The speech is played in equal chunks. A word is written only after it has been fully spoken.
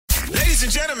Ladies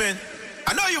and gentlemen,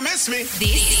 I know you miss me.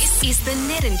 This is the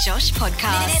Ned and Josh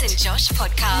podcast. Ned and Josh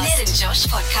podcast. Ned and Josh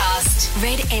podcast.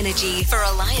 Red Energy for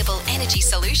reliable energy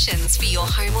solutions for your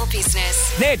home or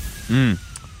business. Ned,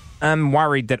 I'm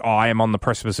worried that I am on the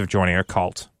precipice of joining a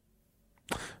cult.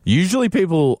 Usually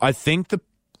people, I think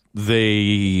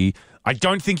I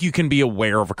don't think you can be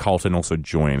aware of a cult and also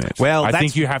join it. Well, I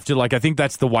think you have to, I think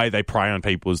that's the way they prey on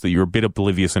people, is that you're a bit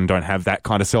oblivious and don't have that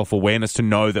kind of self-awareness to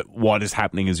know that what is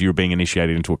happening is you're being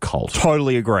initiated into a cult.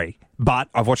 Totally agree. But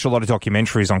I've watched a lot of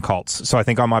documentaries on cults, so I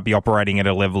think I might be operating at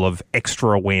a level of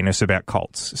extra awareness about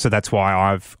cults. So that's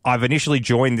why I've initially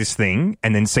joined this thing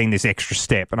and then seen this extra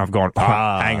step, and I've gone,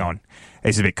 hang on,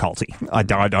 it's a bit culty. I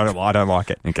don't like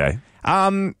it. Okay.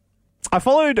 I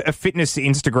followed a fitness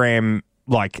Instagram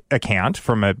account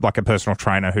from a personal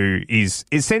trainer who is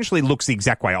essentially looks the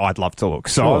exact way I'd love to look.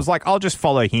 So I was like, I'll just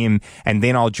follow him and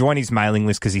then I'll join his mailing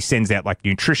list because he sends out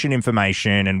nutrition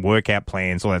information and workout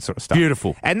plans, all that sort of stuff.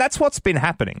 Beautiful. And that's what's been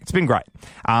happening. It's been great.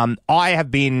 I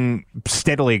have been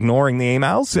steadily ignoring the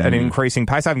emails at an increasing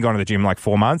pace. I haven't gone to the gym in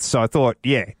 4 months, so I thought,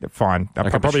 yeah, fine. I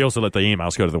could probably also let the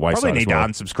emails go to the wayside. Probably need to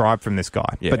unsubscribe from this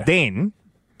guy. Yeah. But then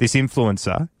this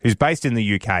influencer who's based in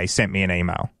the UK sent me an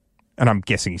email, and I'm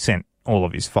guessing he sent all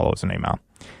of his followers an email.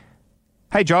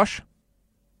 Hey, Josh.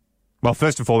 Well,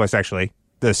 first and foremost, actually,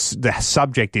 the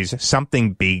subject is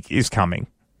something big is coming.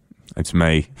 It's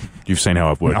me. You've seen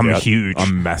how I've worked out. I'm huge.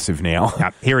 I'm massive now.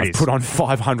 Yep, here it I've is. put on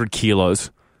 500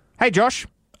 kilos. Hey, Josh.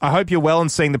 I hope you're well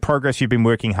and seeing the progress you've been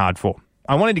working hard for.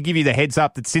 I wanted to give you the heads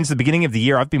up that since the beginning of the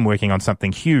year, I've been working on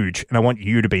something huge, and I want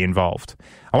you to be involved.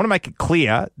 I want to make it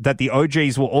clear that the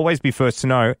OGs will always be first to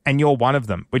know, and you're one of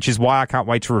them, which is why I can't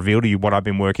wait to reveal to you what I've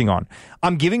been working on.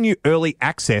 I'm giving you early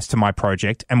access to my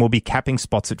project, and we'll be capping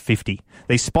spots at 50.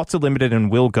 These spots are limited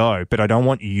and will go, but I don't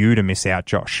want you to miss out,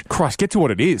 Josh. Christ, get to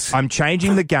what it is. I'm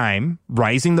changing the game,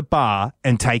 raising the bar,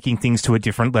 and taking things to a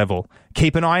different level.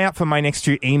 Keep an eye out for my next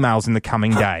few emails in the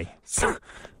coming day.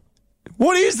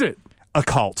 What is it? A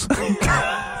cult.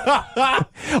 I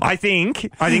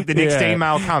think the next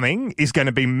email coming is going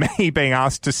to be me being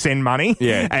asked to send money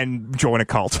and join a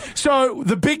cult. So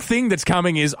the big thing that's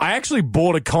coming is I actually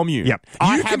bought a commune. Yep.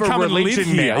 I have a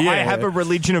religion now. Yeah. I have a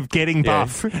religion of getting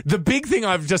buff. The big thing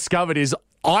I've discovered is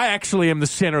I actually am the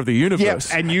center of the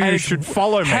universe. Yep, and you should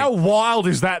follow me. How wild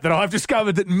is that I've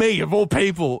discovered that me, of all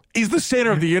people, is the center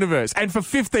of the universe. And for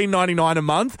 $15.99 a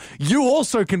month, you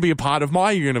also can be a part of my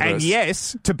universe. And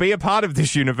yes, to be a part of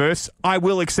this universe, I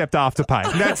will accept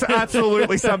Afterpay. That's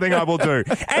absolutely something I will do.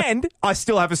 And I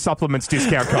still have a supplements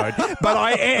discount code. But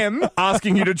I am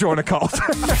asking you to join a cult.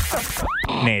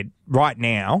 Ned, right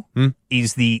now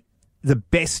is the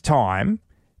best time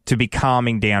to be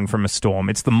calming down from a storm.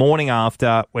 It's the morning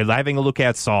after. We're having a look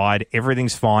outside.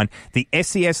 Everything's fine. The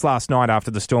SES last night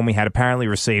after the storm we had apparently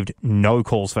received no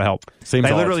calls for help. Seems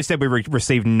they odd. literally said we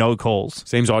received no calls.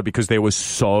 Seems odd because there was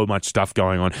so much stuff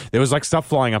going on. There was stuff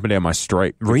flying up and down my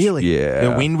street. Really? Yeah.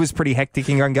 The wind was pretty hectic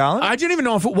in Gungahlin? I didn't even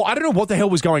know I don't know what the hell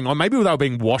was going on. Maybe they were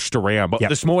being washed around. But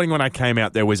this morning when I came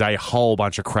out, there was a whole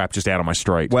bunch of crap just out on my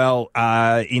street. Well,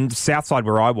 in Southside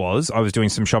where I was doing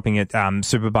some shopping at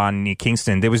Superbarn near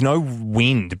Kingston. There was no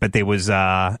wind, but there was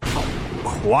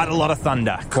quite a lot of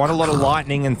thunder, quite a lot of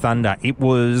lightning and thunder. It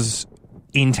was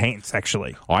intense,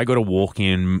 actually. I got a walk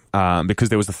in because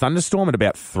there was a thunderstorm at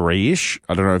about 3-ish.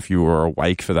 I don't know if you were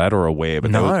awake for that or aware,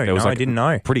 but there was I didn't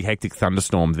know. Pretty hectic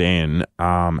thunderstorm then,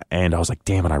 and I was like,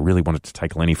 damn it, I really wanted to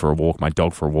take Lenny for a walk, my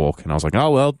dog for a walk, and I was like,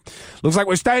 oh, well, looks like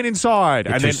we're staying inside.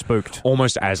 You're and too then spooked.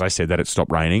 Almost as I said that, it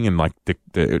stopped raining and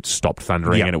it stopped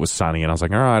thundering and it was sunny, and I was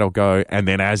like, all right, I'll go. And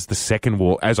then as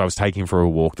I was taking for a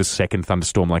walk, the second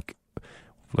thunderstorm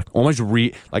almost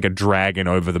like a dragon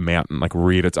over the mountain,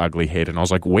 reared its ugly head. And I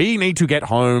was like, we need to get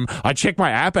home. I checked my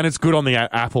app and it's good on the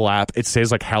Apple app. It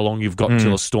says how long you've got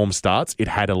until a storm starts. It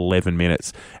had 11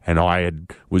 minutes and I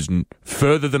was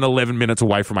further than 11 minutes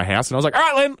away from my house. And I was like, all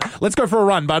right, Len, let's go for a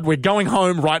run, bud. We're going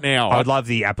home right now. I'd love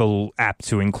the Apple app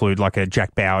to include a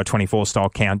Jack Bauer 24 style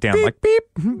countdown. Beep, beep,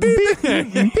 beep,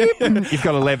 beep, beep. You've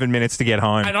got 11 minutes to get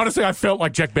home. And honestly, I felt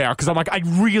like Jack Bauer because I'm like, I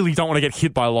really don't want to get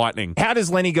hit by lightning. How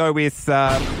does Lenny go with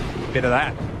bit of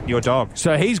that? Your dog.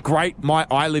 So he's great.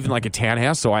 I live in a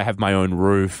townhouse, so I have my own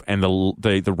roof, and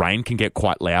the rain can get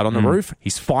quite loud on the roof.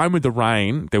 He's fine with the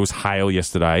rain. There was hail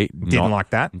yesterday. Didn't like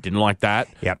that.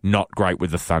 Yep. Not great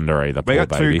with the thunder either. We got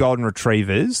baby. 2 golden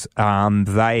retrievers.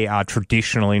 They are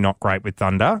traditionally not great with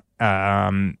thunder.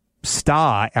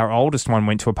 Star, our oldest one,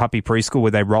 went to a puppy preschool where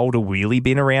they rolled a wheelie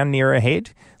bin around near her head,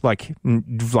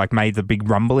 made the big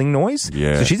rumbling noise.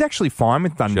 Yeah. So she's actually fine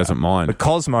with thunder. She doesn't mind. But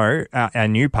Cosmo, our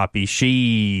new puppy,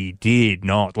 she did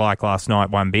not like last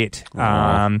night one bit.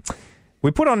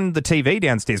 We put on the TV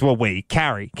downstairs. Well,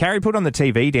 Carrie put on the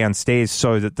TV downstairs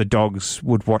so that the dogs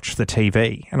would watch the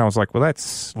TV. And I was like, well,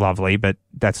 that's lovely, but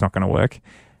that's not going to work.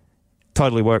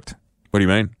 Totally worked. What do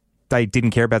you mean? They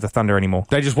didn't care about the thunder anymore.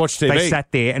 They just watched TV. They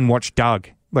sat there and watched Doug,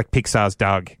 like Pixar's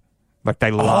Doug. Like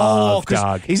they love 'cause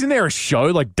Doug. Isn't there a show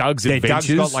like Doug's Yeah,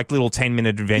 Adventures? Doug's got like little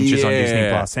 10-minute adventures on Disney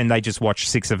Plus, and they just watched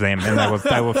 6 of them, and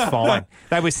they were fine.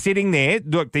 They were sitting there.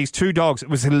 Look, these 2 dogs. It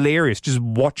was hilarious, just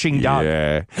watching Doug.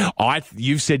 Yeah,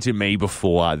 you've said to me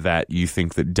before that you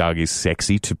think that Doug is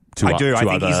sexy to I do. I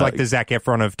think other, he's like the Zac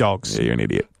Efron of dogs. Yeah, you're an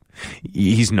idiot.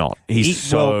 He's not.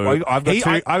 I've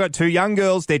got 2 young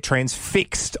girls. They're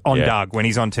transfixed on Doug when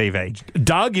he's on TV.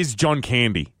 Doug is John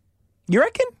Candy. You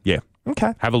reckon? Yeah.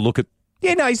 Okay. Have a look at.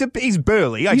 Yeah, no, he's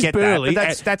burly. I get burly,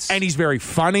 that. But that's and he's very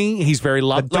funny. He's very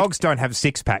lovely. The dogs don't have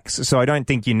 6-packs, so I don't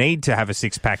think you need to have a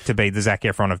 6-pack to be the Zac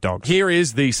Efron of dogs. Here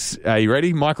is this. Are you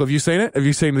ready, Michael? Have you seen it? Have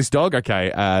you seen this dog?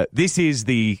 Okay. This is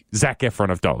the Zac Efron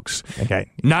of dogs.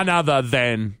 Okay. None other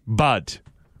than Bud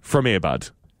from Air Bud.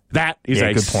 That is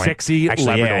a good point. sexy Actually,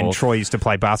 Labrador. yeah, and Troy used to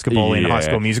play basketball in High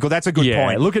School Musical. That's a good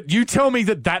point. Look at you. Tell me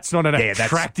that that's not an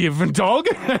attractive dog.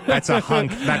 That's a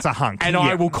hunk. That's a hunk. And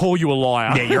I will call you a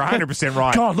liar. Yeah, you're 100%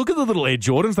 right. God, look at the little Air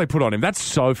Jordans they put on him. That's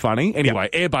so funny. Anyway,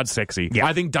 Air Bud's sexy. Yep.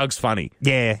 I think Doug's funny.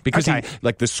 Yeah. Because he,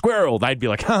 like the squirrel, they'd be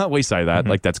like, we say that.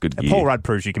 Like, that's good. Paul Rudd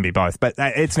proves you can be both, but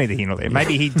it's neither here nor there.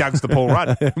 Maybe Doug's the Paul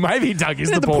Rudd. Maybe Doug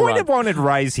is the Paul point Rudd. I wanted to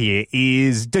raise here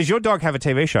is, does your dog have a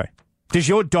TV show? Does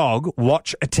your dog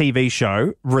watch a TV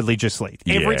show religiously?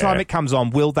 Every time it comes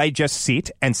on, will they just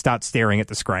sit and start staring at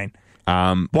the screen?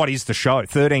 What is the show?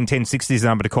 131060 is the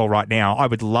number to call right now. I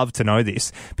would love to know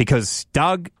this because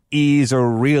Doug is a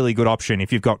really good option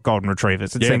if you've got golden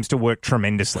retrievers. It seems to work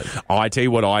tremendously. I tell you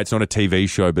what, it's not a TV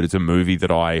show, but it's a movie that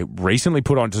I recently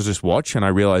put on to just watch, and I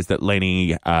realized that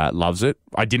Lenny loves it.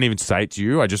 I didn't even say it to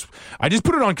you. I just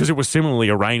put it on because it was similarly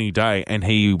a rainy day, and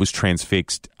he was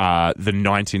transfixed. The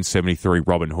 1973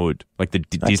 Robin Hood, like the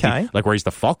Disney, like where he's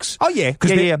the fox. Oh yeah,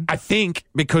 I think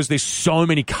because there's so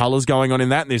many colours going on in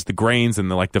that, and there's the greens and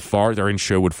the forest. They're in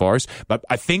Sherwood Forest, but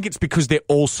I think it's because they're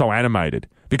all so animated.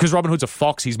 Because Robin Hood's a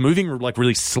fox, he's moving like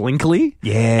really slinkily.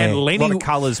 Yeah, and Lenny, a lot of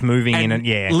colours moving in it.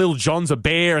 Yeah, Little John's a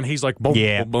bear, and he's like,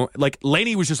 like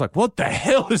Lenny was just like, what the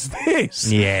hell is this?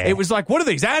 Yeah, it was like, what are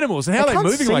these animals and how are they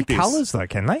moving like this? Colours though,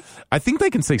 can they? I think they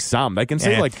can see some. They can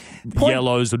see like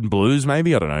yellows and blues,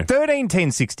 maybe. I don't know.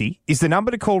 131060 is the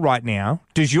number to call right now.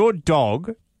 Does your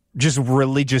dog just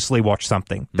religiously watch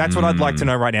something? That's what I'd like to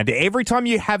know right now. Every time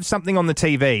you have something on the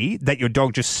TV that your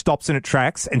dog just stops in its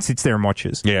tracks and sits there and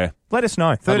watches. Yeah. Let us know.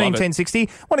 131060.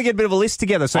 Want to get a bit of a list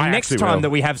together. So next time that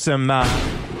we have some,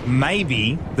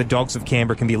 maybe the dogs of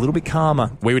Canberra can be a little bit calmer.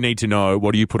 We would need to know,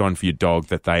 what do you put on for your dog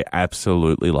that they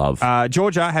absolutely love?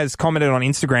 Georgia has commented on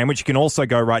Instagram, which you can also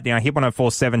go right now. Hit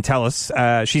 1047. Tell us.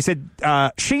 She said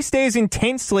she stares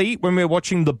intensely when we're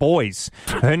watching The Boys.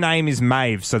 Her name is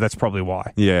Maeve, so that's probably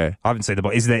why. Yeah. I haven't seen The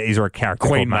Boys. Is there a character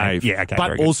Queen called Maeve? Yeah, okay.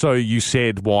 But also you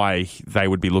said why they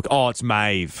would be it's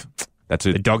Maeve. That's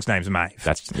it. The dog's name's Maeve.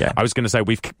 I was going to say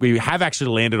we have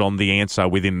actually landed on the answer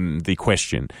within the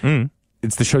question.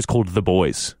 It's the show's called The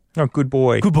Boys. Oh, good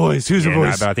boy. Good boys. Who's the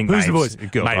boys? No, but I think Who's the Maeve's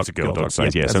boys? Maeve's a girl dog. So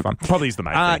that's so fun. Probably is the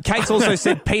Maeve. Kate's also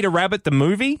said Peter Rabbit, the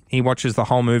movie. He watches the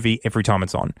whole movie every time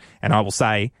it's on. And I will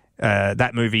say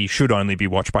that movie should only be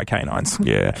watched by canines.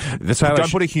 Yeah.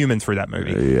 Don't put a human through that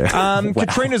movie. Wow.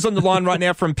 Katrina's on the line right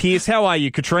now from Pierce. How are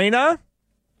you, Katrina?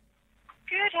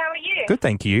 Good, how are you? Good,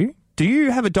 thank you. Do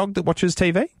you have a dog that watches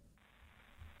TV?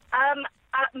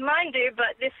 Mine do,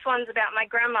 but this one's about my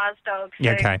grandma's dog.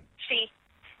 So she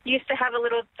used to have a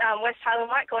little West Highland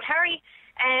White called Harry,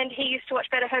 and he used to watch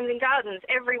Better Homes and Gardens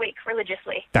every week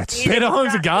religiously. That's Better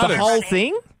Homes and Gardens. The whole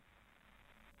thing?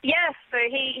 Yeah, so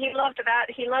he loved that.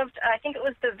 He loved, I think it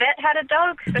was The Vet had a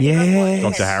dog. So yes.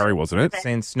 Dr. Harry, wasn't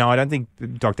it? No, I don't think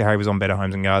Dr. Harry was on Better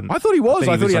Homes and Gardens. I thought he was.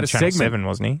 I thought he had on a Channel segment. 7,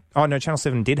 wasn't he? Oh, no, Channel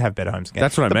 7 did have Better Homes and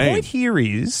Gardens. That's what I mean. The point here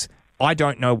is, I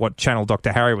don't know what channel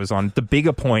Dr. Harry was on. The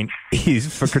bigger point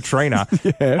is for Katrina.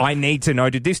 I need to know,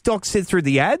 did this dog sit through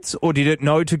the ads or did it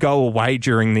know to go away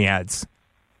during the ads?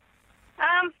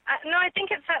 No, I think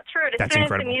it sat through it. That's soon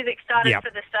incredible. as the music started for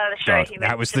the start of the show, he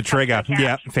that was just the trigger. jumped on the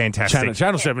Yeah, couch. fantastic.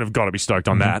 Channel 7 have got to be stoked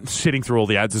on that. Sitting through all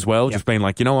the ads as well, just being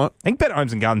like, you know what? I think Better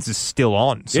Homes and Gardens is still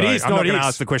on. So It is. I'm not going to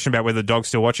ask the question about whether the dog's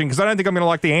still watching because I don't think I'm going to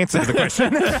like the answer to the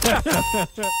question.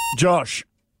 Josh,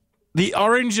 the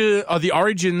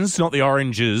origins, not the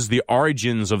oranges, the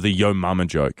origins of the Yo Mama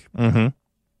joke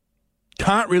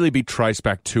can't really be traced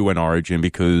back to an origin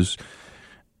because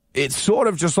It sort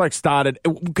of just like started.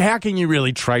 How can you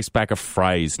really trace back a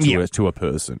phrase to a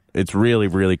person? It's really,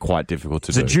 really quite difficult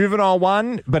to do. It's a juvenile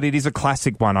one, but it is a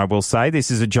classic one, I will say.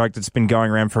 This is a joke that's been going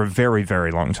around for a very,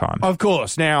 very long time. Of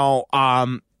course. Now,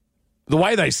 the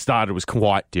way they started was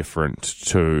quite different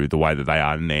to the way that they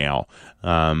are now.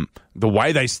 The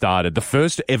way they started, the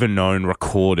first ever known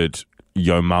recorded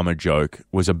Yo Mama joke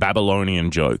was a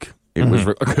Babylonian joke. It was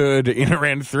occurred in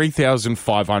around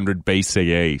 3,500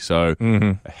 BCE, so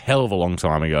a hell of a long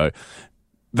time ago.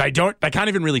 They can't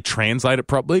even really translate it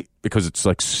properly because it's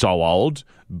like so old,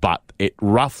 but it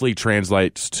roughly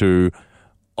translates to,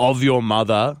 of your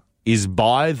mother is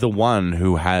by the one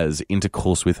who has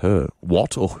intercourse with her.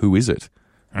 What or who is it?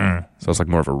 So it's like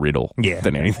more of a riddle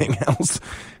than anything else.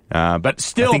 But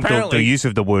still, I think apparently, the use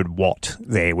of the word "what"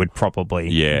 there would probably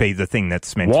be the thing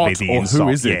that's meant to be the insult. Who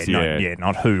is it?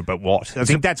 Not who, but what. I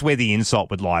think that's where the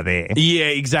insult would lie there. Yeah,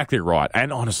 exactly right.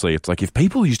 And honestly, it's like if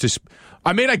people used to.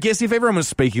 I mean, I guess if everyone was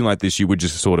speaking like this, you would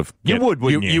just sort of wouldn't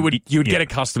you? You would get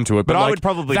accustomed to it. But like, I would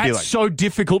probably be like, that's so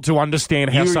difficult to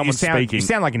understand how someone's speaking. You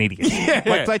sound like an idiot.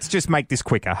 Like, let's just make this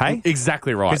quicker, hey?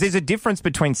 Exactly right. Because there's a difference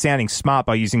between sounding smart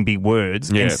by using big words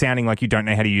and sounding like you don't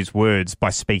know how to use words by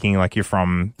speaking like you're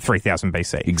from 3000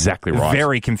 BC. Exactly right.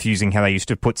 Very confusing how they used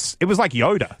to put. It was like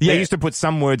Yoda. Yeah. They used to put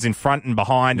some words in front and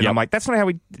behind, and I'm like, that's not how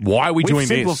we. Why are we doing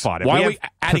simplified this? it. Why we are we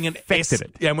adding an S?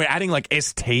 it. Yeah, and we're adding like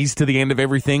STs to the end of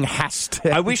everything.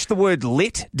 I wish the word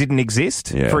lit didn't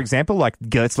exist. For example, like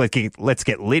let's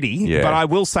get litty. Yeah. But I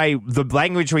will say the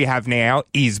language we have now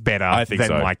is better than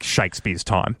like Shakespeare's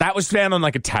time. That was found on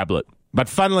like a tablet. But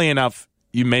funnily enough,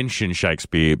 you mentioned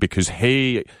Shakespeare because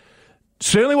he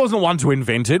certainly wasn't the one to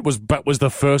invent it, but was the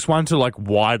first one to like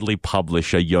widely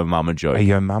publish a Yo Mama joke. A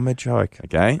Yo Mama joke.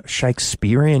 Okay.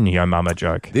 Shakespearean Yo Mama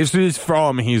joke. This is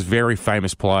from his very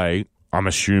famous play, I'm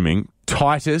assuming,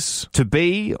 Titus. To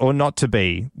be or not to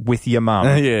be with your mum.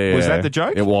 Was that the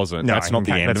joke? It wasn't. No, that's not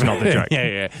the end. That's not the joke.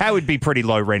 Yeah. That would be pretty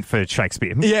low rent for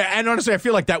Shakespeare. Yeah, and honestly, I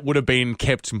feel like that would have been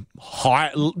kept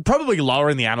high, probably lower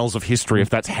in the annals of history if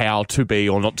that's how to be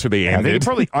or not to be ended.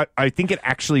 I think it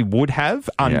actually would have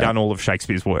undone all of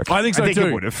Shakespeare's work. I think so too.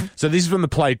 It would have. So this is from the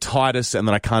play Titus, and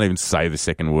then I can't even say the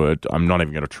second word. I'm not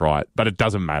even going to try it, but it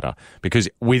doesn't matter because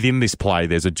within this play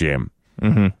there's a gem.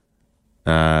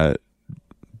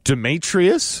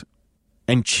 Demetrius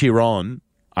and Chiron,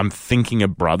 I'm thinking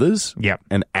of brothers. Yep.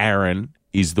 And Aaron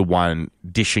is the one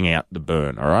dishing out the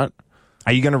burn, all right?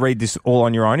 Are you going to read this all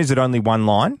on your own? Is it only one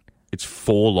line? It's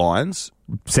 4 lines.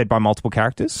 Said by multiple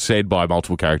characters? Said by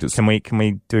multiple characters. Can we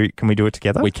do it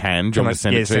together? We can. Do you want to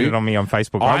send it to send it on me on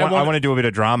Facebook. I want to do a bit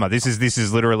of drama. This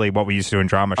is literally what we used to do in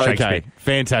drama. Shakespeare. Okay,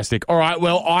 fantastic. All right.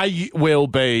 Well, I will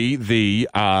be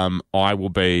Aaron,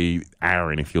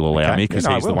 if you'll allow me, because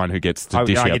he's the one who gets to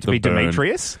dish out the burn. I get to be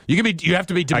Demetrius. You have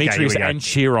to be Demetrius and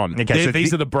Chiron. Okay,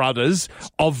 these are the brothers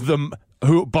of them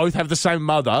who both have the same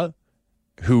mother.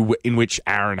 In which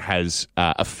Aaron has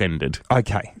offended.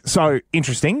 Okay, so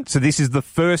interesting. So this is the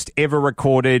first ever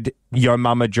recorded Yo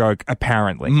Mama joke,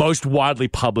 apparently. Most widely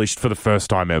published for the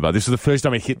first time ever. This is the first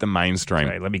time it hit the mainstream.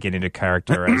 Okay, let me get into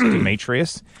character as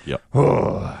Demetrius. Yep.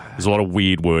 There's a lot of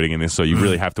weird wording in this, so you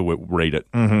really have to read it.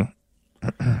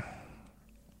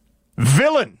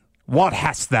 Villain, what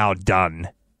hast thou done?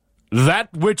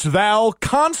 That which thou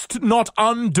canst not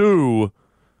undo.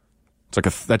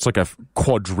 That's like a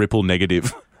quadruple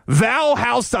negative. Thou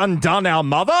hast undone our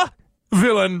mother?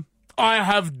 Villain, I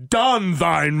have done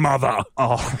thine mother.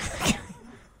 Oh.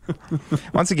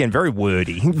 Once again, very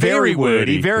wordy. Very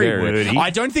wordy. I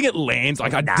don't think it lands.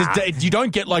 You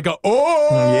don't get like a,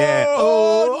 yeah.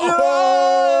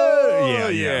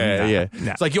 Yeah.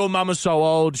 Nah. It's like your mama's so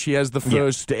old, she has the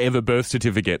first ever birth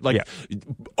certificate. Like,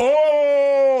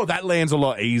 that lands a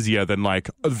lot easier than like,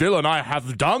 villain, I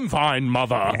have done thine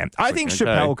mother. Yeah. I think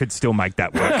Chappelle could still make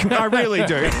that work. I really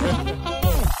do.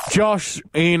 Josh,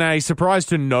 in a surprise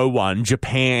to no one,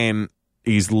 Japan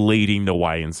is leading the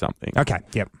way in something. Okay,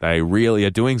 yep. They really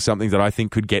are doing something that I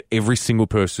think could get every single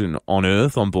person on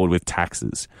earth on board with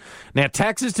taxes. Now,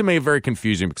 taxes to me are very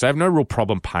confusing because I have no real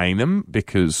problem paying them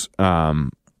because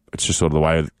it's just sort of the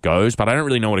way it goes, but I don't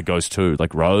really know what it goes to,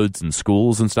 like roads and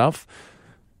schools and stuff.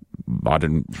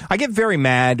 I get very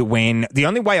mad when the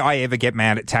only way I ever get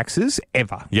mad at taxes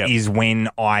ever is when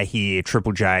I hear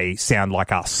Triple J sound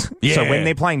like us. Yeah. So when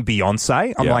they're playing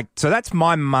Beyonce, I'm like, so that's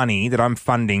my money that I'm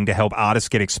funding to help artists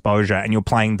get exposure, and you're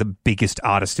playing the biggest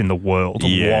artist in the world.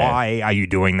 Yeah. Why are you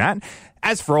doing that?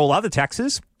 As for all other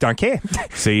taxes, don't care.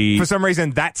 See, for some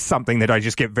reason, that's something that I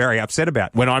just get very upset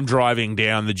about. When I'm driving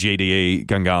down the GDE,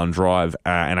 Gungahlin Drive,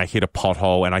 and I hit a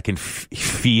pothole and I can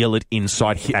feel it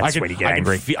inside. That's when you get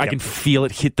angry. I can feel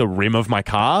it hit the rim of my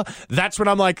car. That's when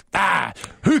I'm like,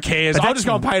 who cares? I'll just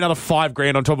go and pay another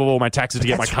 $5,000 on top of all my taxes to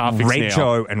get my car fixed now.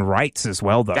 Rego and rates as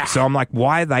well, though. So I'm like,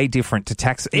 why are they different to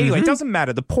taxes? Anyway, it doesn't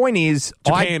matter. The point is,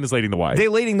 Japan is leading the way. They're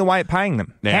leading the way at paying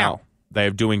them. Now, How? They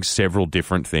are doing several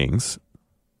different things.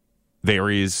 There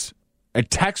is a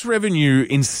tax revenue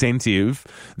incentive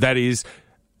that is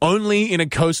only in a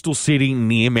coastal city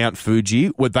near Mount Fuji,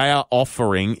 where they are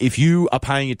offering, if you are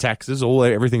paying your taxes,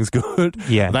 everything's good,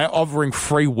 they're offering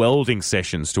free welding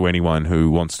sessions to anyone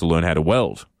who wants to learn how to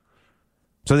weld.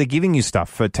 So they're giving you stuff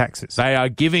for taxes? They are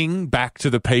giving back to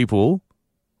the people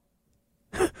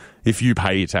if you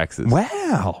pay your taxes.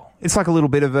 Wow. It's like a little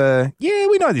bit of a,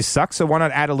 we know this sucks, so why not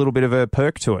add a little bit of a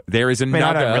perk to it? There is another...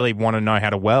 I don't really want to know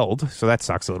how to weld, so that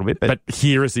sucks a little bit. But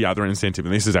here is the other incentive,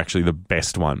 and this is actually the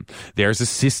best one. There is a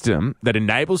system that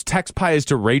enables taxpayers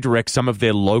to redirect some of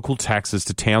their local taxes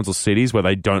to towns or cities where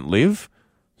they don't live.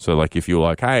 So, like, if you're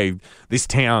like, hey, this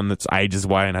town that's ages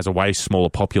away and has a way smaller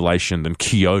population than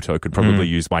Kyoto could probably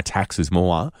use my taxes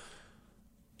more,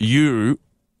 you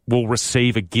will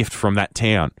receive a gift from that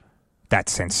town.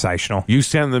 That's sensational. You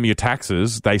send them your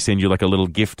taxes, they send you like a little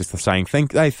gift saying,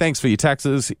 hey, thanks for your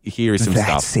taxes, here is some stuff.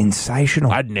 That's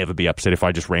sensational. I'd never be upset if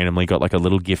I just randomly got like a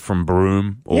little gift from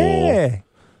Broome or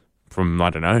from, I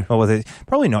don't know. Oh, well,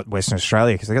 probably not Western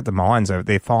Australia because they got the mines over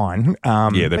there fine.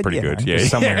 They're pretty good. Yeah,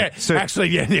 somewhere,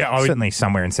 actually, certainly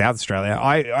somewhere in South Australia.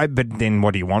 But then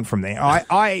what do you want from there?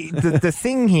 The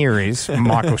thing here is,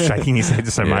 Michael's shaking his head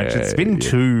so much. It's been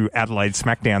 2 Adelaide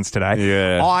Smackdowns today.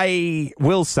 Yeah. I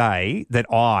will say that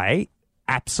I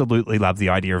absolutely love the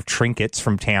idea of trinkets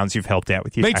from towns you've helped out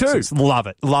with your taxes. Too. Love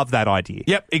it. Love that idea.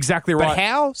 Yep, exactly right. But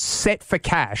how set for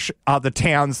cash are the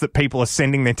towns that people are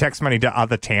sending their tax money to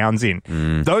other towns in?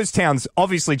 Those towns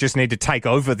obviously just need to take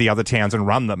over the other towns and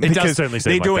run them. It does certainly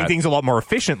seem they're like doing that. things a lot more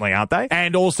efficiently, aren't they?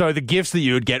 And also the gifts that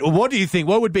you would get. What do you think?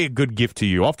 What would be a good gift to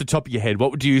you? Off the top of your head,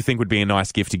 what do you think would be a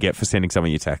nice gift to get for sending some of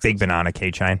your taxes? Big banana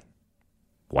keychain.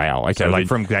 Wow. Okay. So like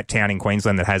from that town in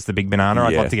Queensland that has the big banana,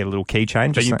 I'd love to get a little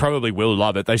keychain. But you probably will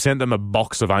love it. They sent them a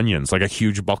box of onions, like a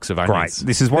huge box of onions. Great.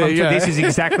 This is what this is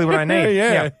exactly what I need.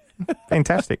 Yeah.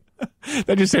 Fantastic.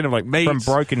 They just sent them like meat. From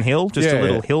Broken Hill, just a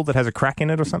little hill that has a crack in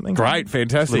it or something. Great,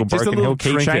 fantastic. Just a little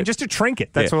keychain, trinket. just a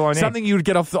trinket. That's all I need. Something you would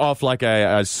get off like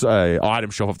a item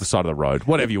shop off the side of the road.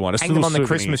 Whatever you want. Hang them on the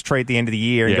Christmas tree at the end of the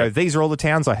year and go, these are all the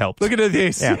towns I helped. Look at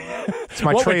this. Yeah. It's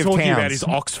my what tree we're of talking towns. about is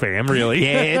Oxfam, really.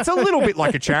 Yeah, it's a little bit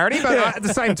like a charity, but at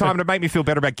the same time, it'd make me feel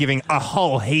better about giving a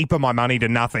whole heap of my money to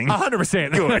nothing.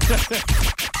 100%.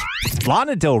 Good.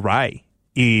 Lana Del Rey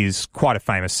is quite a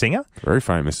famous singer. Very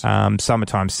famous.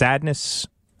 Summertime Sadness.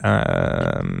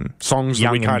 Songs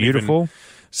Young that we can't and Beautiful. Even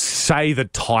say the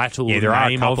title Yeah, there are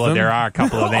a couple of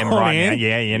them right man. now.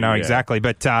 Yeah, you know exactly.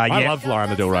 But I love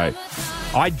Lana Del Rey.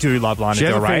 I do love Lana She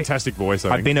has Del a Rey. fantastic voice, I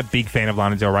think. I've been a big fan of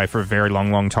Lana Del Rey for a very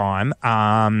long, long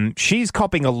time. She's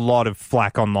copping a lot of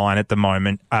flack online at the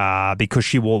moment because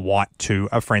she wore white to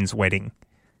a friend's wedding.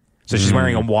 So she's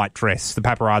wearing a white dress. The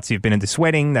paparazzi have been at this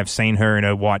wedding. They've seen her in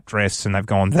her white dress and they've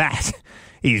gone, that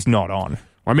is not on.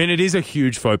 I mean, it is a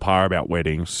huge faux pas about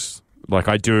weddings. Like,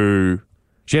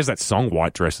 she has that song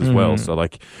White Dress as well. So,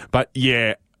 like, but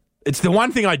yeah, it's the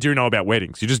one thing I do know about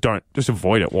weddings. You just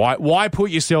avoid it. Why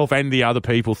put yourself and the other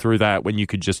people through that when you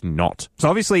could just not? So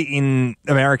obviously in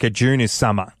America, June is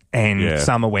summer. And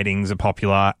summer weddings are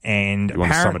popular. And You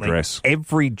want a apparently summer dress.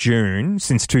 every June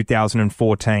since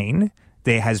 2014,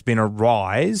 there has been a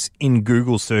rise in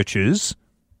Google searches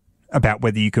about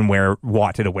whether you can wear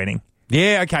white at a wedding.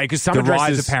 Yeah, okay, because summer The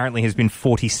dresses... rise apparently has been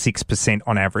 46%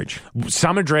 on average.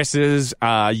 Summer dresses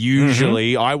are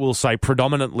usually, I will say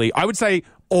predominantly, I would say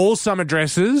all summer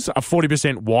dresses are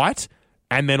 40% white,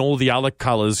 and then all the other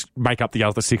colours make up the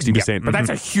other 60%. Yep. But that's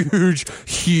a huge,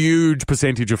 huge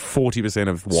percentage of 40%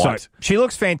 of white. So she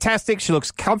looks fantastic. She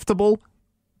looks comfortable.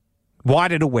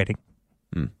 White at a wedding.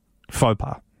 Faux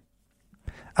pas.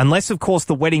 Unless, of course,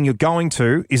 the wedding you're going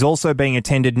to is also being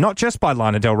attended not just by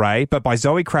Lana Del Rey, but by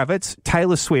Zoe Kravitz,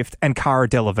 Taylor Swift, and Cara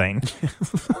Delevingne.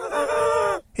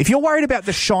 If you're worried about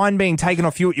the shine being taken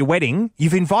off you at your wedding,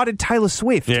 you've invited Taylor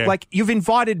Swift. Yeah. Like, you've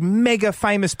invited mega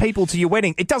famous people to your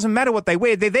wedding. It doesn't matter what they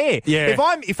wear, they're there. Yeah.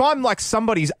 If I'm like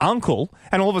somebody's uncle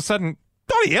and all of a sudden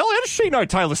bloody hell, how does she know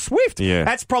Taylor Swift? Yeah.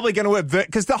 That's probably going to avert,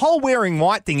 because the whole wearing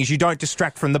white thing is you don't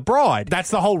distract from the bride. That's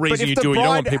the whole reason you do it. You don't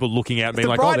want people looking at and being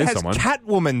like, oh, there's someone. If the bride has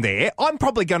Catwoman there, I'm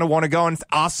probably going to want to go and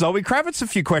ask Zoe Kravitz a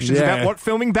few questions about what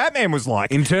filming Batman was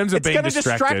like. In terms of it's being gonna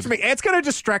distracted. It's going to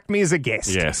distract me as a guest.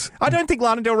 Yes. I don't think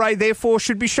Lana Del Rey, therefore,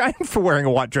 should be shamed for wearing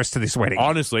a white dress to this wedding.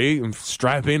 Honestly,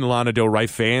 strap in, Lana Del Rey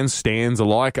fans, stans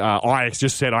alike. I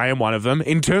just said I am one of them.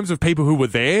 In terms of people who were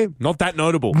there, not that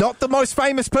notable. Not the most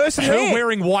famous person Her there.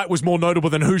 wearing white was more notable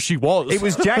than who she was. It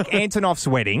was Jack Antonoff's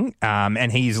wedding,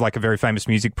 and he's like a very famous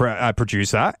music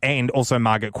producer, and also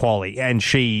Margaret Qualley, and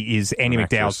she is Annie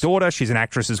McDowell's daughter. She's an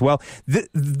actress as well.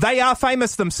 They are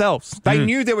famous themselves. They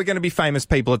knew there were going to be famous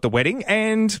people at the wedding,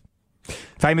 and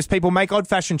famous people make odd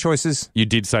fashion choices. You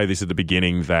did say this at the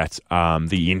beginning that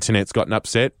the internet's gotten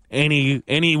upset.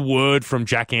 Any word from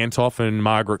Jack Antoff and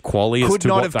Margaret Qualley could as to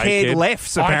not what have they cared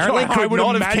less, apparently. I Could would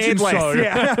not have imagine cared so.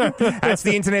 less. Yeah. That's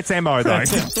the internet's MO, though.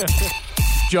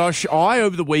 Josh, I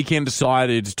over the weekend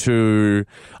decided to,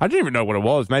 I didn't even know what it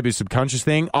was, maybe a subconscious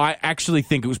thing. I actually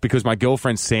think it was because my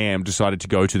girlfriend Sam decided to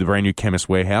go to the brand new Chemist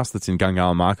Warehouse that's in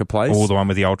Gungahlin Marketplace. Or the one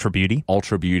with the Ultra Beauty.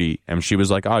 Ultra Beauty. And she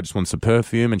was like, oh, I just want some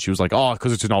perfume. And she was like, oh,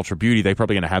 because it's an Ultra Beauty, they're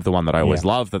probably going to have the one that I always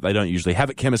love that they don't usually have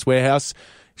at Chemist Warehouse.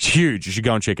 It's huge. You should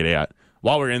go and check it out.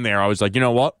 While we're in there, I was like, you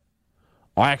know what?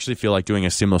 I actually feel like doing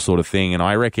a similar sort of thing. And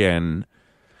I reckon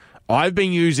I've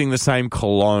been using the same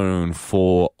cologne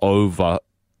for over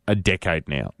a decade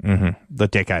now. Mm-hmm. The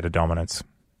decade of dominance.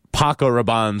 Paco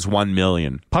Rabanne's 1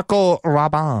 million. Paco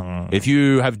Rabanne. If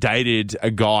you have dated a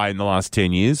guy in the last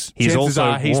 10 years, he's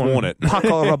worn it.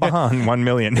 Paco Rabanne 1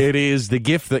 million. It is the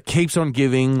gift that keeps on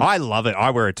giving. I love it. I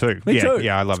wear it too. Me too.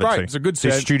 Yeah, I love it's it great. too. It's a good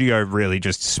The scent. studio really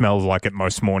just smells like it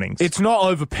most mornings. It's not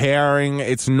overpowering.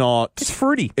 It's not. It's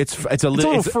fruity. It's a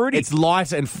little fruity. It's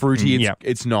light and fruity.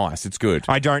 It's nice. It's good.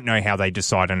 I don't know how they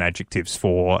decide on adjectives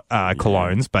for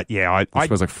colognes, but it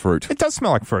smells like fruit. It does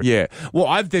smell like fruit. Yeah.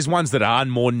 Well, there's ones that are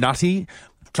more nutty.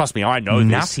 Trust me, I know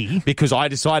nutty? this because I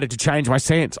decided to change my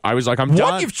scent. I was like, I'm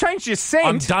done. What? You've changed your scent?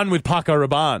 I'm done with Paco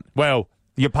Rabanne. Well,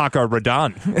 you're Paco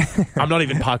Rabanne. I'm not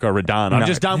even Paco Rabanne. I'm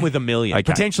just done with 1 million.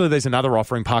 Okay. Potentially, there's another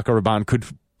offering Paco Rabanne could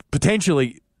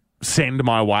potentially send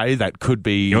my way that could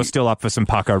be. You're still up for some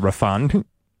Paco Rabanne?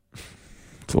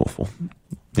 It's awful.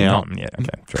 Now, okay,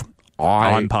 sure.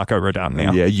 I'm Paco Rabanne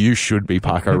now. Yeah, you should be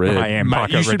Paco Rabanne. I am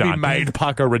Paco You should Rabanne. be made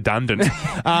Paco redundant.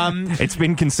 It's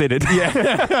been considered.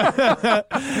 Yeah.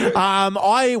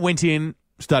 I went in,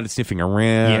 started sniffing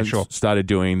around. Yeah, sure. Started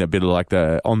doing a bit of like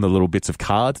on the little bits of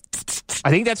card. I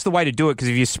think that's the way to do it, because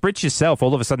if you spritz yourself,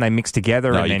 all of a sudden they mix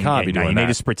together. No, and you then, can't be doing you that.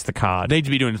 need to spritz the card. Need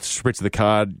to be doing a spritz of the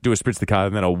card, do a spritz of the card,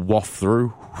 and then I'll waft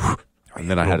through.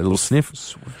 And then I had a little sniff.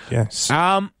 Yes.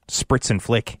 Spritz and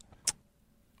flick.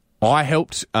 I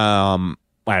helped.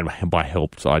 By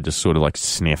helped, I just sort of like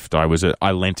sniffed. I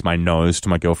lent my nose to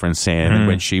my girlfriend Sam, and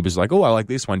when she was like, "Oh, I like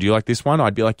this one. Do you like this one?"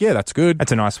 I'd be like, "Yeah, that's good.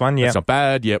 That's a nice one. Yeah, it's not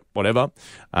bad. Yep, whatever."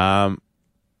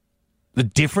 The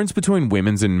difference between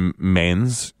women's and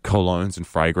men's colognes and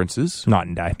fragrances, night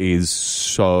and day, is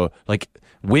so like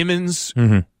women's.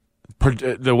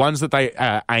 The ones that they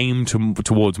aim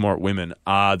towards more at women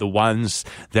are the ones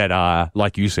that are,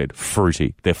 like you said,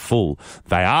 fruity. They're full.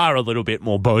 They are a little bit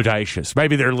more bodacious.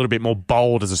 Maybe they're a little bit more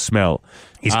bold as a smell.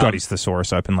 He's got his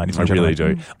thesaurus open, ladies and I gentlemen.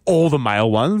 really do. All the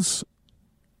male ones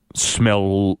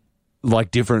smell like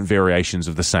different variations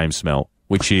of the same smell,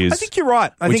 which is... I think you're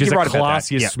right. I think you're right a about that.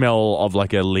 classier smell of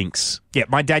like a lynx. Yeah,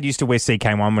 my dad used to wear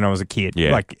CK1 when I was a kid.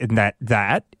 Yeah. Like, and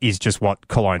that is just what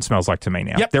cologne smells like to me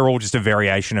now. Yep. They're all just a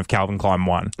variation of Calvin Klein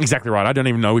 1. Exactly right. I don't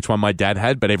even know which one my dad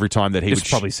had, but every time that he It's would...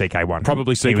 probably CK1.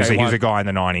 Probably CK1. He was a guy in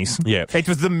the 90s. Yeah. It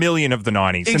was the million of the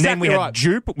 90s. Exactly and then we had right.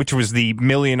 Jupe, which was the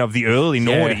million of the early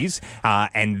Yeah. noughties.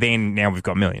 And then now we've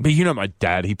got million. But you know my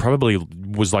dad, he probably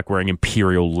was like wearing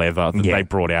imperial leather that Yeah. they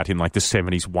brought out in like the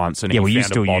 70s once. And Yeah, he well, you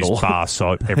found still a bottle. use bar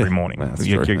soap every morning. That's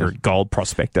you're true. a gold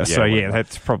prospector. Yeah, so, whatever.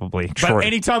 that's probably But true.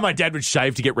 anytime my dad would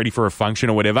shave to get ready for a function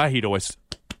or whatever, he'd always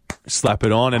slap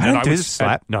it on. And I then don't do would the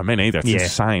slap. No, me neither. It's Yeah.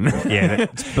 insane. Yeah,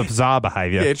 that's bizarre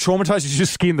behaviour. Yeah, it traumatizes your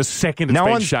skin the second it's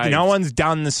been shaved. No one's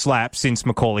done the slap since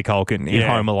Macaulay Culkin in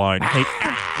Yeah. Home Alone.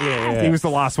 He was the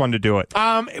last one to do it.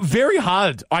 Very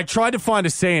hard. I tried to find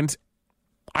a scent.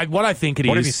 What I think it is...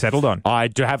 What have you settled on? I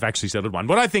do have actually settled one.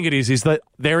 What I think it is that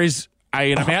there is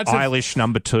an amount of... Eilish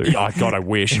number 2. Oh, God, I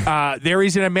wish. There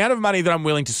is an amount of money that I'm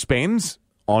willing to spend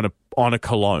on a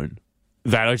cologne.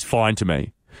 That is fine to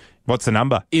me. What's the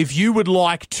number? If you would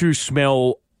like to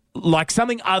smell like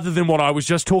something other than what I was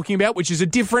just talking about, which is a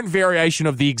different variation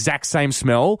of the exact same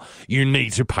smell, you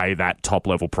need to pay that top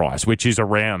level price, which is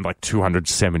around like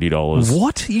 $270.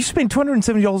 What? You spend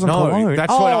 $270 on cologne?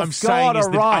 That's what I'm saying is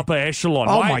the upper echelon.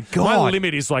 Oh, my God. My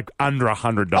limit is like under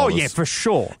 $100. Oh, yeah, for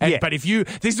sure. But this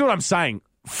is what I'm saying.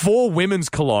 For women's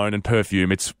cologne and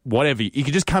perfume, it's whatever. You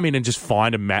can just come in and just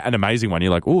find an amazing one.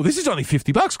 You're like, oh, this is only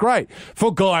 $50. Great.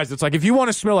 For guys, it's like if you want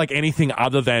to smell like anything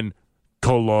other than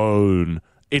cologne,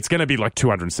 it's going to be like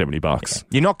 $270. Yeah.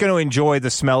 You're not going to enjoy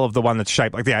the smell of the one that's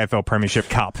shaped like the AFL Premiership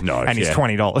Cup. No, and it's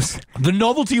 $20. The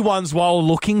novelty ones, while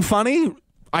looking funny,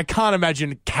 I can't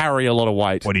imagine carry a lot of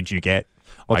weight. What did you get?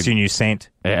 What's your new scent?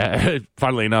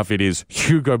 Funnily enough, it is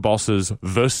Hugo Boss's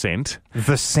The Scent.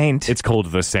 The Scent? It's called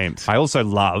The Scent. I also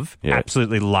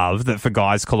absolutely love that for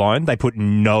guys' cologne, they put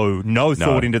no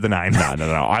thought into the name. No.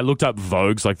 I looked up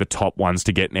Vogue's, like the top ones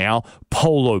to get now.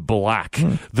 Polo Black,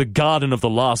 The Garden of the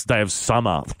Last Day of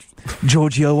Summer.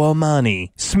 Giorgio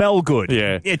Armani. Smell good.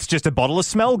 Yeah. It's just a bottle of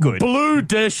smell good. Bleu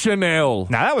de Chanel.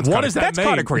 Now, that's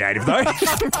kind of creative, though.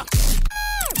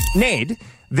 Ned,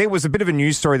 there was a bit of a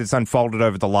news story that's unfolded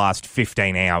over the last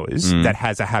 15 hours that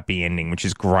has a happy ending, which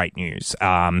is great news.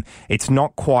 It's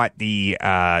not quite the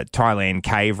Thailand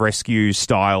cave rescue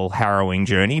style harrowing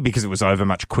journey because it was over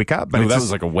much quicker. But that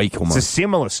was like a week almost. It's a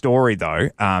similar story, though.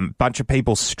 Bunch of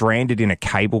people stranded in a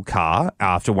cable car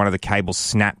after one of the cables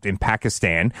snapped in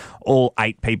Pakistan. All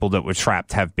 8 people that were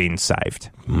trapped have been saved.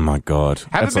 Oh, my God.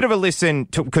 Have a bit of a listen,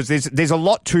 because there's a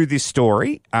lot to this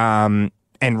story, and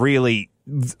really...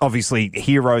 Obviously,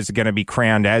 heroes are going to be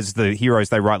crowned as the heroes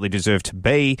they rightly deserve to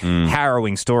be.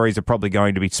 Harrowing stories are probably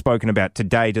going to be spoken about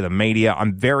today to the media.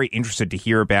 I'm very interested to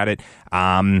hear about it.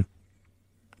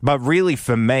 But really,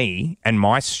 for me and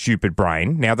my stupid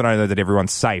brain, now that I know that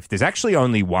everyone's safe, there's actually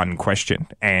only one question,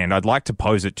 and I'd like to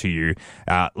pose it to you.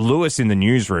 Lewis in the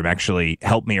newsroom actually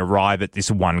helped me arrive at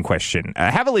this one question.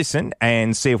 Have a listen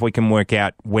and see if we can work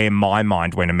out where my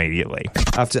mind went immediately.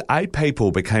 After 8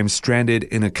 people became stranded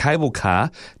in a cable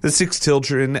car, the 6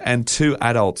 children and 2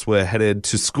 adults were headed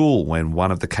to school when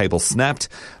one of the cables snapped,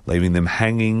 leaving them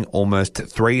hanging almost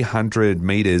 300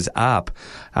 metres up.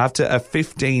 After a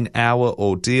 15-hour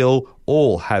ordeal,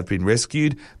 all have been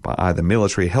rescued by either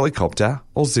military helicopter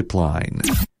or zipline.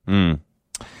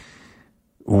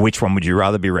 Which one would you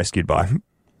rather be rescued by?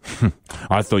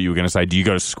 I thought you were going to say, do you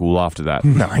go to school after that?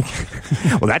 No.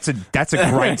 Well, that's a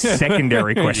great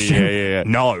secondary question. Yeah.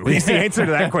 No is the answer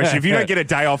to that question. If you don't get a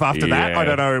day off after that, I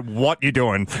don't know what you're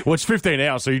doing. Well, it's 15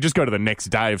 hours, so you just go to the next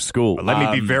day of school. But let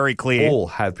me be very clear. All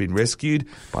have been rescued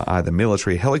by either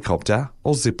military helicopter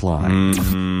or zipline.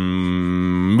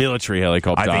 Military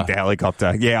helicopter. I think the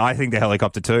helicopter. Yeah, I think the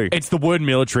helicopter too. It's the word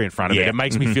military in front of it. It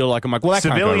makes me feel like I'm like, well, that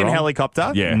civilian can't go wrong.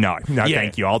 Helicopter? Yeah. No,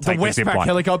 thank you. I'll take the Westpac zipline.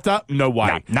 helicopter? No way.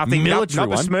 No, nothing. Military not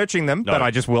one? besmirching them, No. but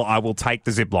I will take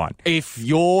the zipline. If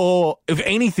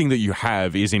anything that you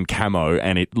have is in camo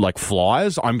and it like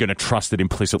flies, I'm going to trust it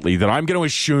implicitly. That I'm going to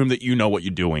assume that you know what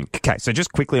you're doing. Okay, so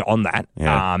just quickly on that,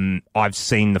 I've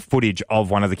seen the footage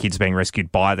of one of the kids being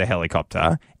rescued by the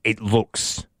helicopter. It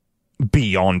looks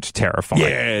beyond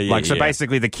terrifying. So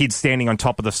basically the kid's standing on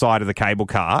top of the side of the cable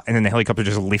car and then the helicopter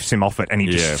just lifts him off it and he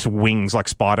just swings like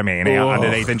Spider-Man out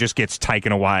underneath and just gets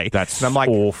taken away. That's and I'm like,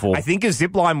 awful. I think a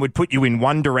zip line would put you in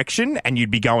one direction and you'd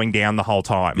be going down the whole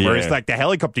time. Whereas like the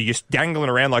helicopter, you're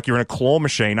dangling around like you're in a claw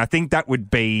machine. I think that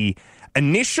would be...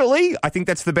 Initially, I think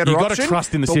that's the better option. You've got to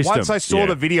trust in the but system. Once I saw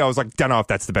the video, I was like, don't know if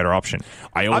that's the better option.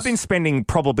 I've been spending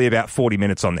probably about 40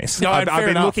 minutes on this. I've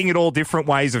been looking at all different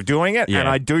ways of doing it, and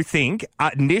I do think,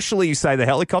 initially you say the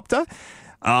helicopter,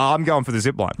 I'm going for the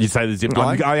zip line. You say the zip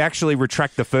line? I actually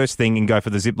retract the first thing and go for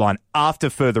the zip line after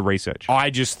further research. I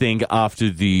just think after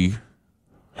the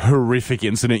horrific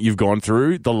incident you've gone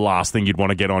through, the last thing you'd want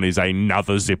to get on is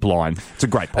another zip line. It's a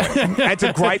great point. It's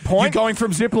a great point. You're going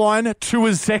from zip line to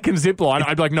a second zip line.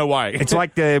 I'd be like, no way. It's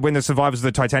like when the survivors of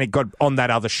the Titanic got on that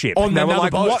other ship. On they were another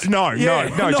like, boat. what? No.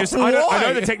 Just I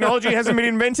know the technology hasn't been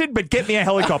invented, but get me a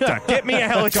helicopter. Get me a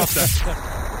helicopter.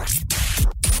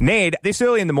 Ned, this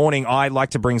early in the morning, I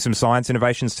like to bring some science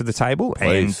innovations to the table,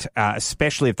 Please. and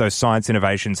especially if those science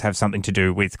innovations have something to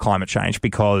do with climate change,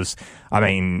 because, I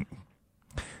mean...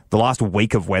 The last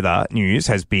week of weather news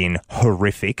has been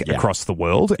horrific across the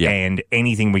world, and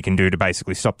anything we can do to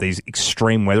basically stop these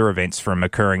extreme weather events from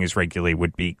occurring as regularly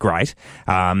would be great.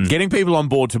 Getting people on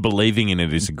board to believing in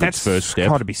it is a good first step.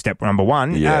 That's got to be step number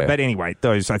one. Yeah. But anyway,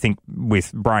 those, I think,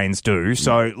 with brains do.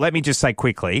 So let me just say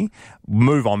quickly,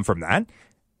 move on from that.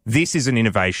 This is an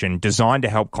innovation designed to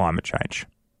help climate change.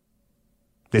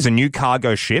 There's a new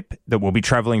cargo ship that will be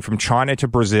travelling from China to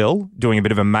Brazil, doing a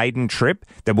bit of a maiden trip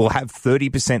that will have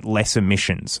 30% less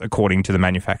emissions, according to the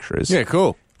manufacturers. Yeah,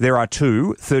 cool. There are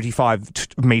two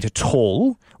 35-metre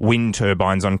tall wind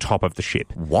turbines on top of the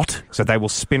ship. What? So they will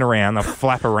spin around, they'll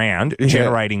flap around,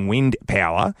 generating wind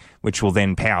power, which will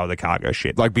then power the cargo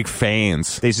ship. Like big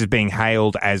fans. This is being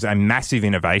hailed as a massive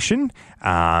innovation,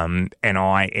 and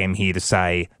I am here to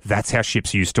say that's how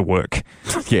ships used to work.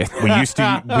 Yeah. We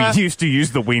used to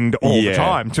use the wind all the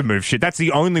time to move shit. That's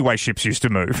the only way ships used to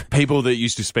move. People that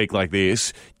used to speak like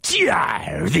this,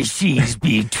 the seas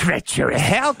be treacherous.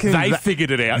 How can they figured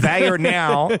it out? They are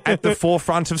now at the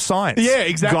forefront of science. Yeah,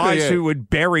 exactly. Guys who would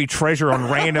bury treasure on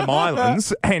random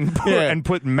islands and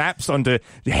put maps onto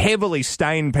heavily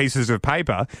stained pieces of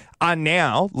paper are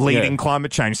now leading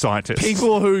climate change scientists.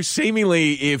 People who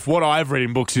seemingly, if what I've read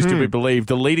in books is to be believed,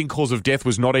 the leading cause of death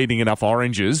was not eating enough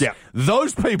oranges. Yeah.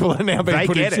 Those people are now being They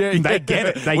put get in. it. They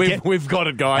get it. We've got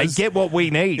it, guys. They get what we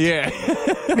need. Yeah.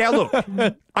 Now, look,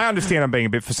 I understand I'm being a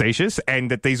bit facetious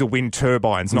and that these are wind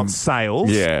turbines, not sails.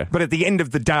 Yeah. But at the end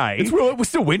of the day, we're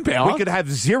still wind power. we could have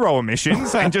zero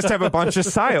emissions and just have a bunch of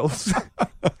sails.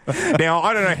 Now,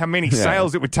 I don't know how many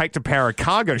sails it would take to power a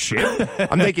cargo ship.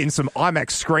 I'm thinking some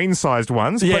IMAX screen-sized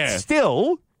ones, but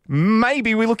still,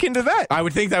 maybe we look into that. I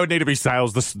would think they would need to be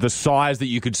sails the size that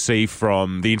you could see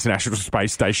from the International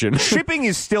Space Station. Shipping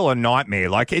is still a nightmare.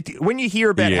 Like when you hear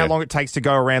about how long it takes to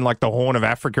go around like the Horn of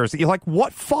Africa, you're like,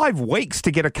 what, 5 weeks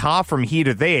to get a car from here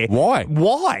to there?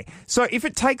 Why? So if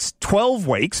it takes 12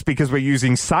 weeks because we're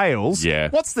using sails,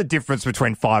 what's the difference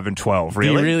between 5 and 12,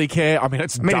 really? Do you really care? I mean,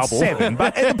 it's double. It's 7.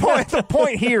 But the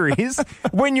point here is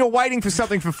when you're waiting for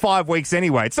something for 5 weeks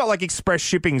anyway, it's not like express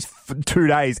shipping's 2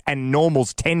 days and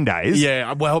normal's 10 days.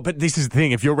 Yeah, well, but this is the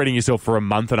thing. If you're readying yourself for a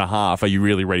month and a half, are you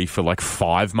really ready for like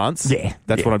 5 months? Yeah.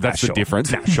 That's the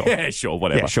difference. Nah, sure. Yeah, sure,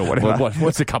 whatever. Yeah, sure, whatever.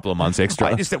 What's a couple of months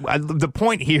extra? The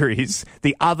point here is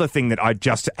the other thing that I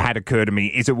just had occur to me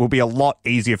is it will be a lot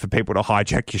easier for people to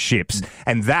hijack your ships.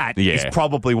 And that is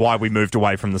probably why we moved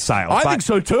away from the sail. I think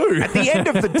so too. At the end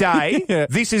of the day,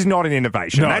 this is not an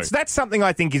innovation. No. That's something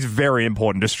I think is very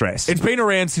important to stress. It's been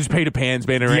around since Peter Pan's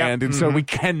been around, and so we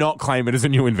cannot claim it as a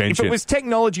new invention. If it was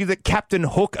technology that Captain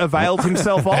Hook availed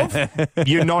himself of,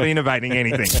 you're not innovating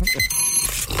anything.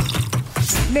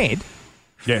 Ned?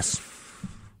 Yes.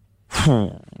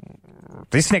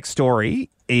 This next story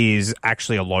is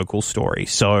actually a local story,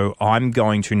 so I'm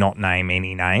going to not name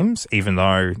any names, even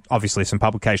though obviously some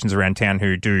publications around town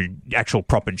who do actual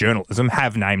proper journalism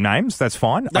have names. That's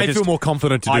fine. They feel more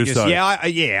confident to do so.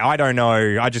 Yeah, I don't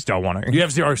know. I just don't want to. You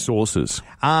have zero sources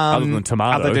other than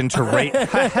tomato. Other than to read.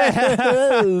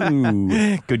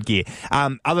 Good gear.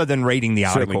 Other than reading the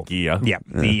article. Gear. Yeah.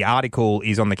 The article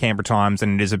is on the Canberra Times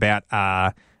and it is about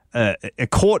a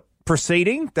court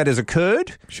proceeding that has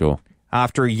occurred. Sure.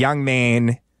 After a young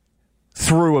man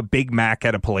threw a Big Mac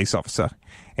at a police officer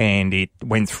and it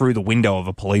went through the window of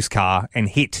a police car and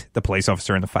hit the police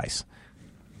officer in the face.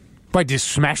 Wait, just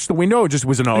smash the window or just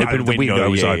was an open window? The window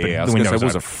was open. Yeah. The window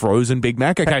was a frozen Big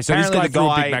Mac? Okay, so this guy threw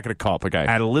a Big Mac at a cop. Okay.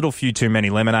 Had a little few too many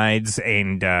lemonades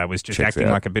and was just acting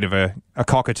like a bit of a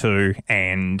cockatoo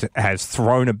and has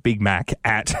thrown a Big Mac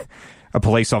at a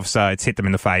police officer. It's hit them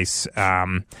in the face.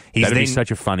 That'd be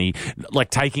such a funny, like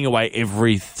taking away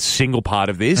every single part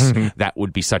of this, that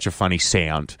would be such a funny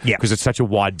sound. Yeah. Because it's such a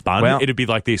wide bun. Well, it'd be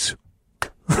like this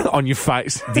on your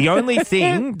face. The only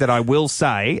thing that I will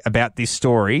say about this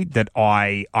story that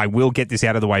I will get this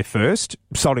out of the way first,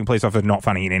 assaulting police officer not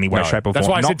funny in any way, shape or form. That's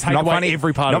why I said take away funny,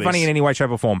 every part of this. Not funny in any way,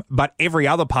 shape or form. But every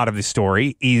other part of this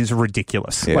story is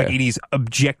ridiculous. Yeah. Like it is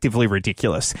objectively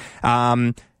ridiculous.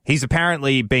 He's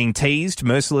apparently being teased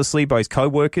mercilessly by his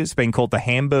co-workers, being called the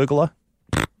Hamburglar.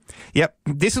 Yep,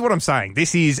 this is what I'm saying.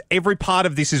 Every part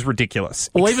of this is ridiculous,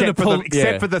 except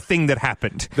for the thing that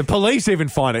happened. The police even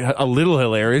find it a little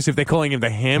hilarious if they're calling him the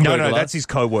Hamburglar. No, that's his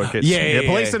co-workers. Yeah, the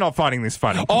police are not finding this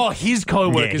funny. Oh, his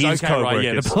co-workers. Yeah, his co-workers. Right,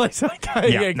 yeah, the police.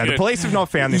 Okay, The police have not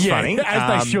found this funny.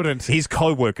 As they shouldn't. His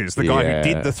co-workers, the guy who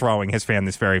did the throwing, has found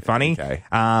this very funny. Okay.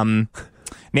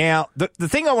 Now, the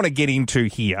thing I want to get into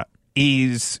here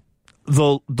is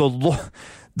the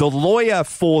lawyer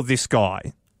for this guy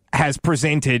has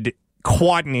presented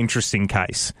quite an interesting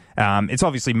case. It's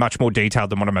obviously much more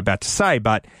detailed than what I'm about to say,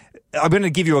 but I'm going to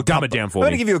give you a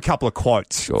couple of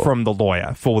quotes from the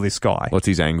lawyer for this guy. What's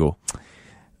his angle?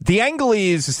 The angle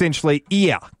is essentially,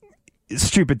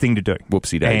 stupid thing to do.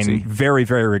 Whoopsie daisy. And very,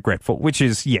 very regretful, which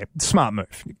is, smart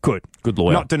move. Good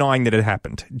lawyer. Not denying that it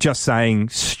happened. Just saying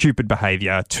stupid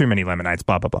behaviour, too many lemonades,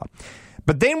 blah, blah, blah.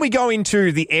 But then we go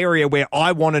into the area where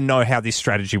I want to know how this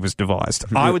strategy was devised.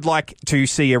 I would like to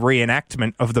see a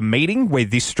reenactment of the meeting where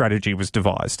this strategy was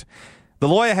devised. The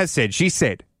lawyer has said, she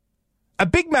said, a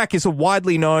Big Mac is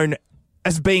widely known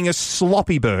as being a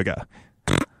sloppy burger.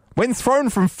 When thrown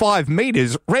from 5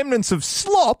 metres, remnants of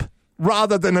slop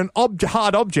rather than an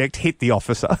hard object hit the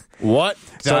officer. What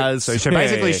does... So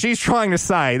basically, she's trying to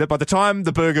say that by the time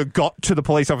the burger got to the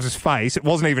police officer's face, it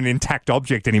wasn't even an intact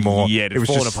object anymore. Yeah, it was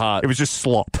fallen apart. It was just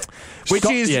slop. Which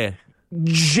is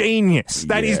genius.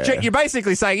 That is, you're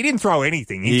basically saying he didn't throw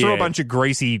anything. He threw a bunch of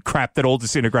greasy crap that all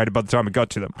disintegrated by the time it got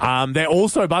to them. They're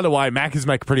also, by the way, Macca's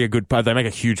make they make a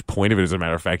huge point of it, as a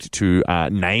matter of fact, to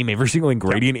name every single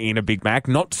ingredient in a Big Mac.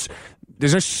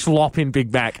 There's no slop in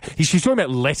Big Mac. She's talking about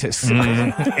lettuce.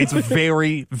 It's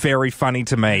very, very funny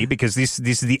to me because this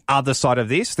is the other side of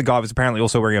this. The guy was apparently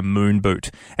also wearing a moon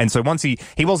boot. And so once he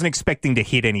wasn't expecting to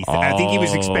hit anything. I think he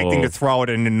was expecting to throw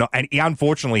it and he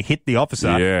unfortunately hit the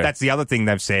officer. Yeah. That's the other thing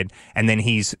they've said. And then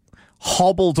he's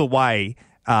hobbled away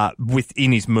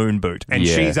within his moon boot. And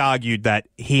she's argued that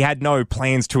he had no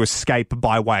plans to escape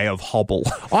by way of hobble.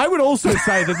 I would also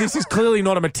say that this is clearly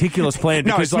not a meticulous plan.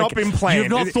 No, because, it's not been planned. You've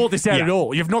not thought this out at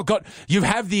all. You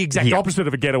have the exact opposite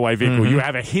of a getaway vehicle. You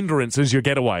have a hindrance as your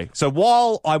getaway. So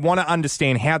while I want to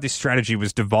understand how this strategy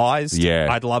was devised,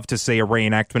 I'd love to see a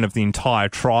reenactment of the entire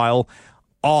trial.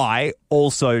 I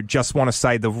also just want to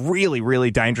say the really, really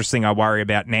dangerous thing I worry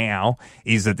about now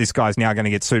is that this guy's now going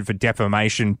to get sued for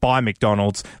defamation by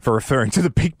McDonald's for referring to the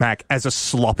Big Mac as a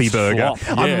sloppy burger.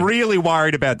 I'm really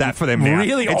worried about that for them now.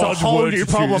 Really it's a whole new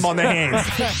problem on their hands.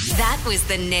 That was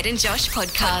the Ned and Josh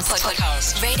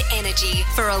podcast. Red Energy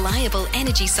for reliable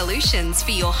energy solutions for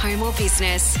your home or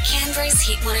business. Canberra's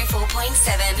Hit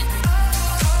 104.7.